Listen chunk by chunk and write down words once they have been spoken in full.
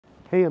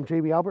Hey, I'm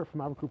JB Albert from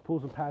Albert Group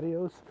Pools and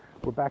Patios.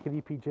 We're back at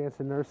EP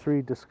Jansen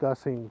Nursery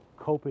discussing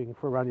coping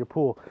for around your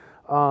pool.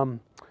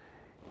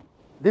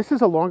 This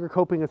is a longer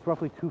coping. It's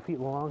roughly 2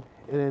 feet long,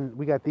 and then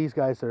we got these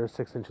guys that are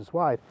 6 inches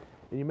wide.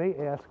 And you may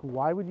ask,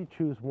 why would you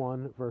choose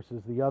one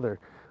versus the other?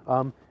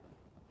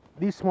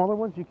 These smaller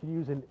ones you can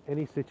use in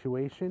any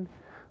situation,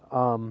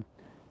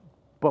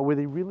 but where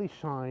they really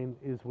shine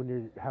is when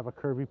you have a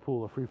curvy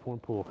pool, a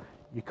freeform pool.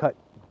 You cut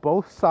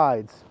both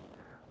sides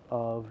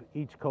of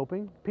each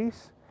coping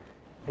piece,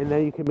 and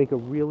then you can make a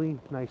really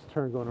nice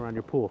turn going around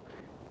your pool.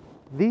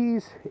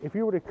 These, if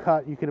you were to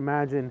cut, you can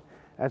imagine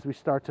as we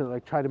start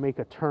to try to make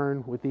a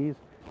turn with these,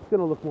 it's going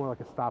to look more like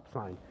a stop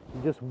sign.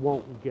 You just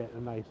won't get a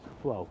nice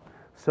flow.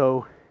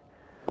 So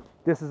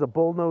this is a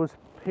bullnose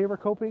paver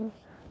coping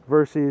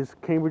versus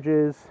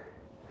Cambridge's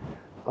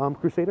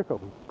Crusader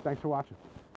coping. Thanks for watching.